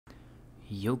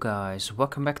Yo guys,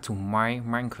 welcome back to my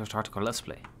Minecraft hardcore let's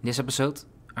play. In this episode,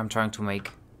 I'm trying to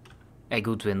make a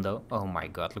good window. Oh my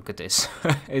god, look at this.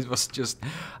 It was just,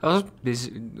 I was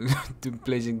busy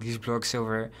placing these blocks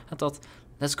over here. I thought,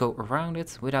 let's go around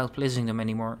it without placing them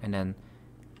anymore. And then,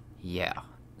 yeah,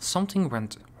 something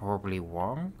went horribly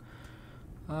wrong.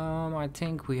 I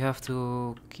think we have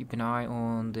to keep an eye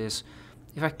on this.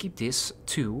 If I keep this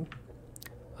 2,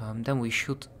 then we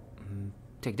should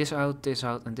take this out,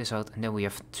 and this out, and then we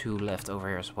have 2 left over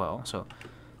here as well. So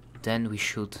then we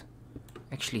should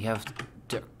actually have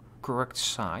the correct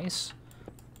size.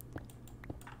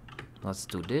 Let's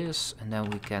do this, and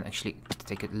then we can actually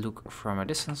take a look from a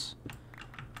distance.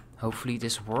 Hopefully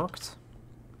this worked.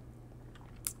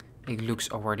 It looks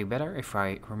already better if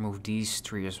I remove these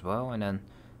 3 as well, and then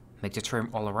make the trim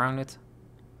all around it.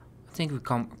 I think we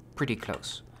come pretty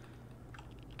close.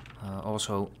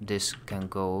 Also, this can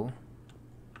go.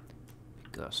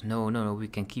 Because no, we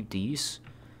can keep these,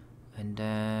 and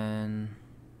then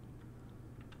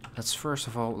first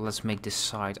of all let's make this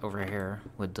side over here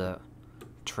with the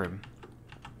trim.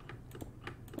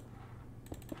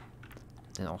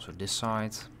 Then also this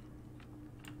side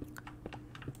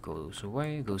goes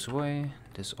away.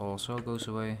 This also goes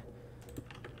away.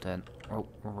 Then oh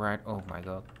my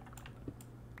god,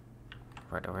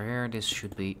 right over here. This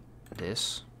should be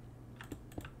this.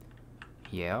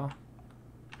 Yeah.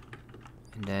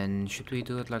 And then should we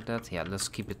do it like that? Yeah, let's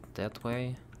keep it that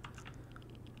way.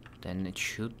 Then it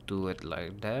should do it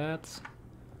like that.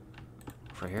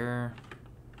 Over here.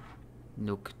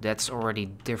 Look, that's already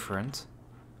different.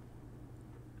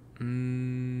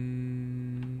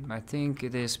 I think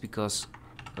it is because...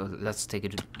 let's take a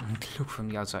look from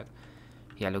the outside.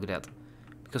 Yeah, look at that.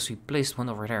 Because we placed one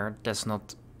over there, that's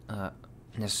not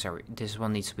necessary. This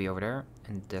one needs to be over there,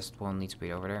 and this one needs to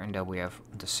be over there, and then we have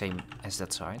the same as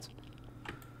that side.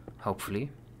 Hopefully.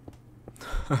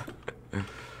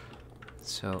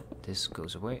 So this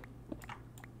goes away.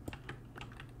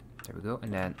 There we go.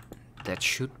 And then that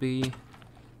should be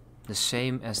the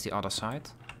same as the other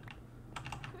side.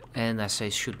 And I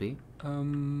say should be.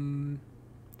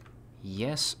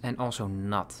 Yes, and also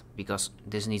not. Because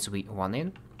this needs to be 1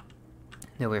 in.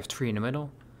 Then we have 3 in the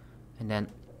middle. And then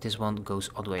this one goes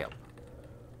all the way up.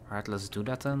 Alright, let's do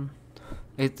that then.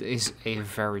 It is a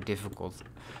very difficult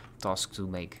task to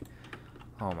make.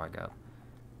 Oh my god.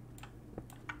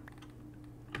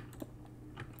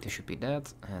 This should be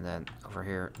that, and then over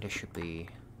here this should be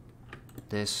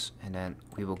this, and then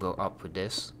we will go up with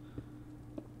this.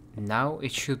 Now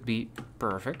it should be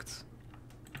perfect.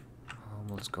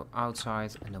 Let's go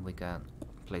outside, and then we can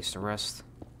place the rest.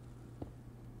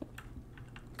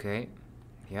 Okay,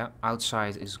 yeah,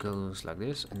 outside goes like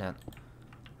this, and then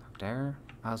there,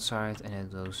 outside, and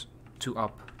it goes 2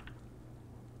 up.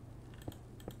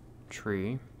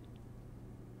 3.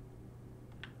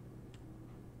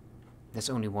 That's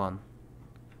only 1.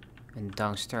 And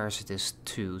downstairs it is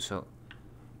 2. So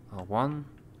 1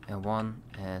 and 1,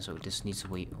 and so this needs to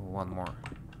be 1 more.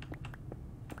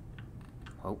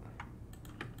 Oh.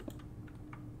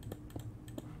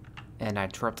 And I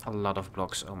dropped a lot of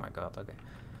blocks. Oh my god. Okay,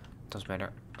 doesn't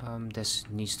matter. This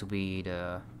needs to be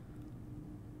the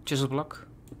chisel block.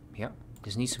 Yeah,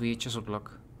 this needs to be a chisel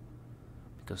block.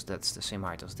 Because that's the same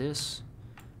height as this.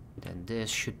 Then this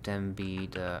should then be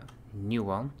the new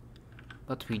one.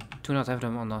 But we do not have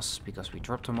them on us because we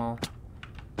dropped them all.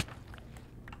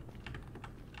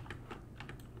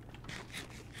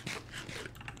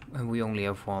 And we only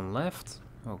have 1 left.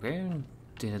 Okay,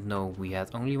 didn't know we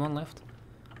had only 1 left.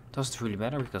 Doesn't really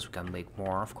matter because we can make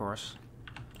more, of course.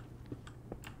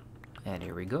 And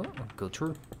here we go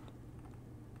through.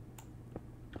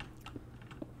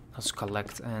 Let's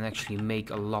collect and actually make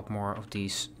a lot more of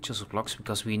these chisel blocks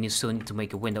because we still need to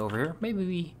make a window over here. Maybe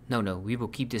we... No, we will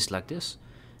keep this like this.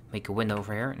 Make a window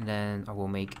over here, and then I will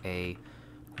make a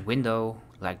window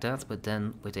like that, but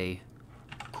then with a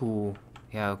cool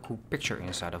picture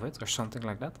inside of it or something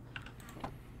like that. I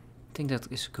think that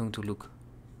is going to look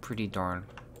pretty darn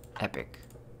epic.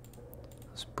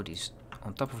 Let's put these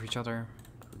on top of each other.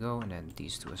 There we go, and then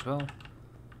these 2 as well.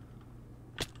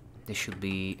 This should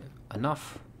be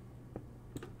enough.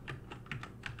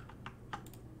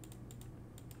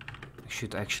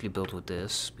 Should actually build with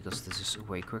this because this is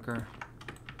way quicker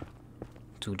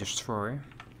to destroy.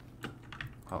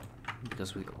 Oh,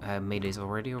 because we made it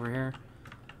already over here.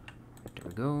 There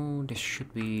we go. This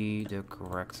should be the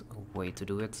correct way to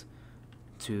do it.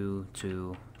 2,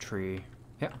 2, 3.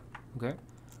 Yeah, okay.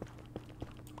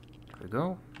 There we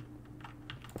go.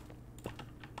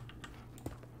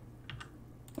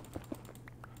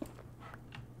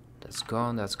 That's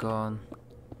gone.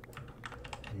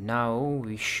 now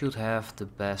we should have the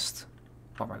best.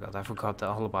 Oh my god, I forgot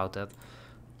all about that.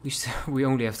 We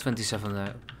only have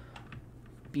 27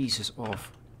 pieces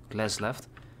of glass left.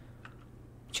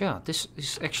 But yeah, this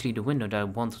is actually the window that I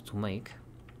wanted to make.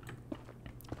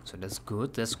 So that's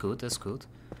good, that's good, that's good.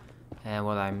 And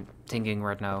what I'm thinking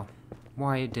right now,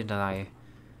 why didn't I...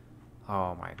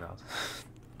 Oh my god.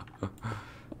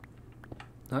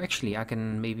 No, actually I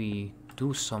can maybe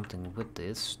do something with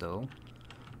this though.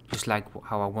 Just like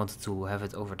how I wanted to have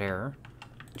it over there.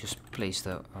 Just place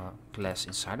the glass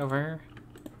inside over here.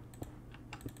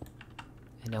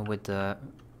 And then with the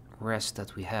rest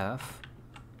that we have,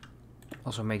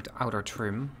 also make the outer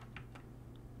trim.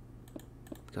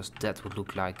 Because that would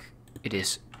look like it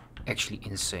is actually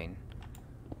insane.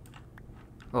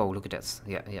 Oh, look at that.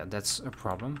 Yeah, that's a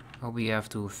problem. Oh, we have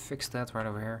to fix that right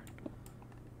over here.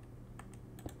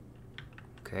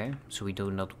 Okay, so we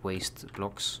do not waste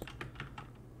blocks.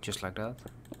 Just like that.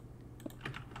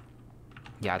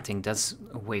 Yeah, I think that's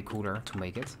way cooler to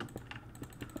make it.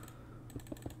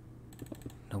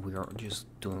 Now we are just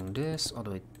doing this all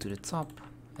the way to the top.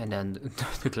 And then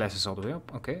the glass is all the way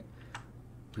up. Okay.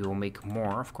 We will make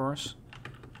more, of course.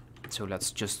 So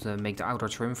let's just make the outer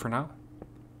trim for now.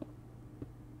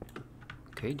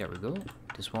 Okay, there we go.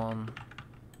 This one,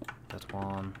 that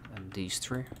one, and these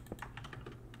three.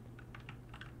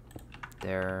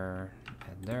 There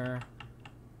and there.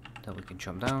 Then we can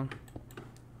jump down.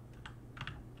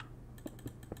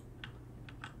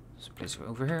 Let's place it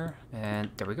over here,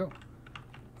 and there we go.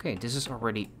 Okay, this is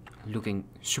already looking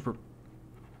super...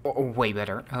 way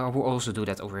better. I will also do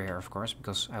that over here, of course,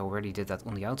 because I already did that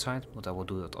on the outside, but I will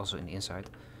do that also in the inside.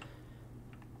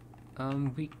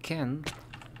 We can,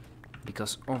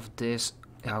 because of this,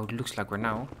 how it looks like right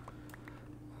now.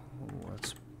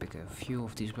 Let's pick a few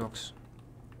of these blocks.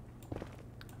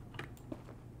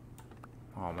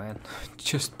 Oh man,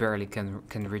 just barely can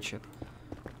reach it.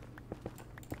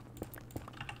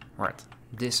 Right,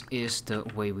 this is the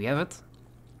way we have it.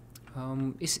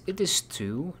 It is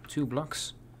two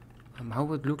blocks. How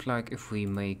would it look like if we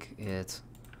make it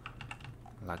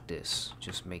like this?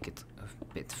 Just make it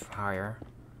a bit higher,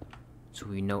 so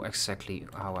we know exactly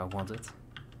how I want it.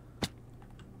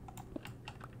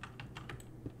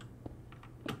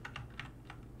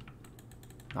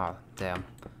 Oh, damn.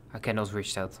 I cannot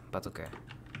reach that, but okay.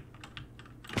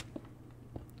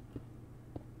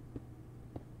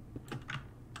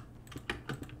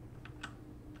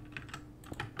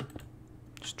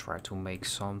 Just try to make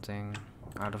something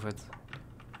out of it.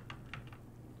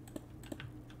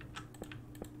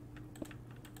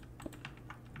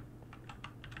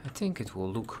 I think it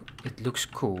looks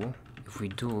cool if we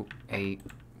do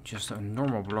just a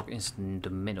normal block in the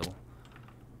middle,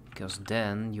 because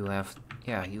then you have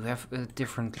a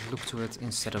different look to it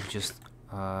instead of just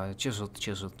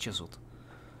chiseled.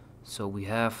 So we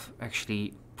have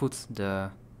actually put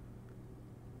the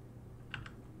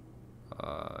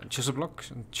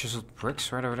chiseled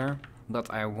bricks right over there, but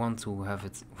I want to have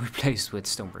it replaced with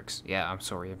stone bricks. Yeah, I'm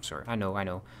sorry. I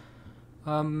know.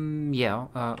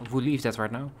 We'll leave that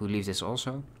right now. We'll leave this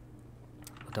also,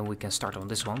 but then we can start on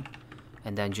this one,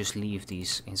 and then just leave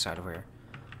these inside over here.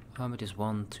 It is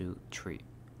 1, 2, 3,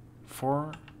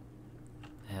 4,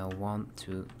 and 1,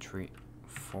 2, 3,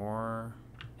 4.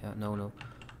 Yeah, no.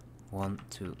 1,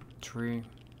 2, 3,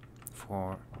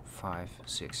 4, 5,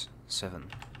 6, 7.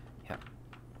 Yeah.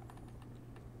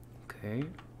 Okay.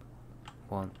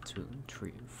 1, 2,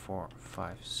 3, 4,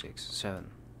 5, 6,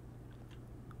 7.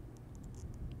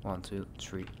 1, 2,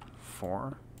 3,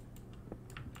 4.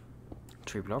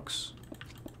 3 blocks.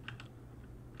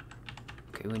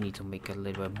 Okay, we need to make a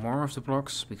little bit more of the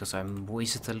blocks because I'm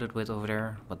wasted a little bit over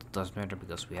there, but it doesn't matter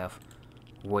because we have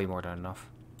way more than enough.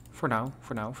 For now.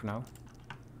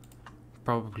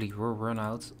 Probably will run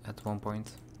out at one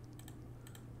point.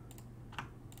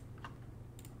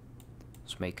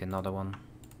 Let's make another one.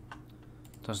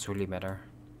 Doesn't really matter.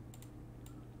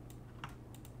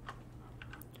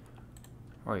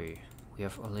 Oi, we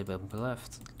have a little bit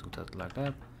left. Do that like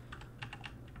that.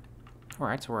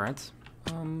 Alright.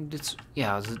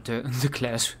 The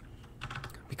glass,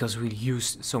 because we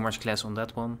used so much glass on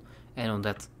that one and on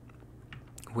that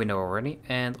window already,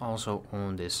 and also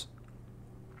on this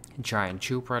giant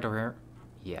tube right over here.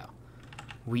 Yeah,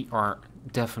 we are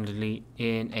definitely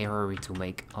in a hurry to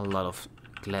make a lot of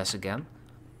glass again,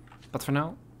 but for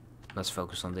now let's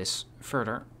focus on this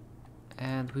further,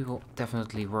 and we will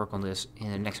definitely work on this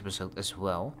in the next episode as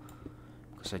well,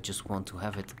 because I just want to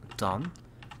have it done.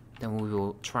 Then we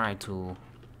will try to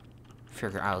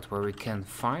figure out where we can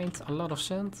find a lot of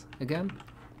sand again,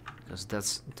 because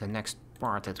that's the next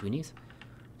part that we need.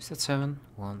 Is that 7?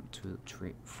 1, 2,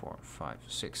 3, 4, 5,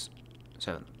 6,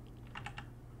 7.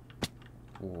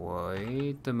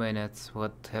 Wait a minute,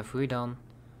 what have we done?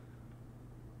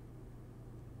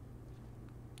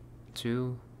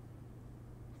 2,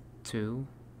 2,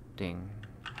 ding.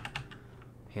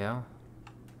 Yeah.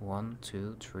 1,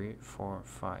 2, 3, 4,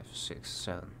 5, 6,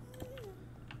 7.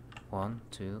 1,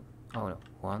 2, oh no.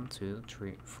 1, 2,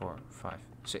 3, 4, 5,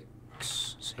 6.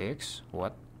 6?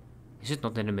 What? Is it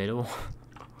not in the middle?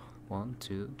 1,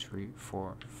 2, 3,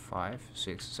 4, 5,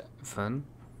 6, 7.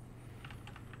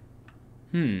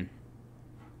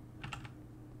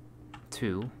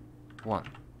 2, 1.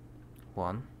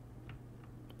 1.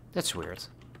 That's weird.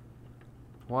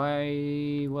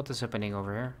 Why? What is happening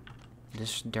over here?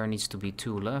 There needs to be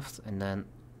 2 left, and then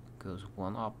goes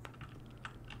 1 up.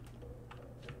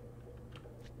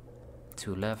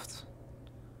 2 left.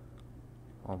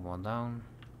 1 down.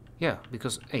 Yeah,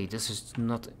 because hey, this is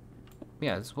not.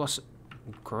 Yeah, it was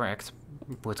correct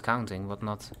with counting, but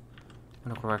not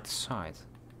on the correct side.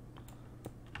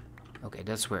 Okay,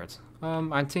 that's weird.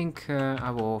 I think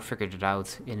I will figure it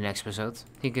out in the next episode.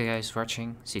 Thank you guys for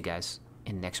watching. See you guys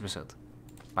in the next episode.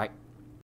 Bye.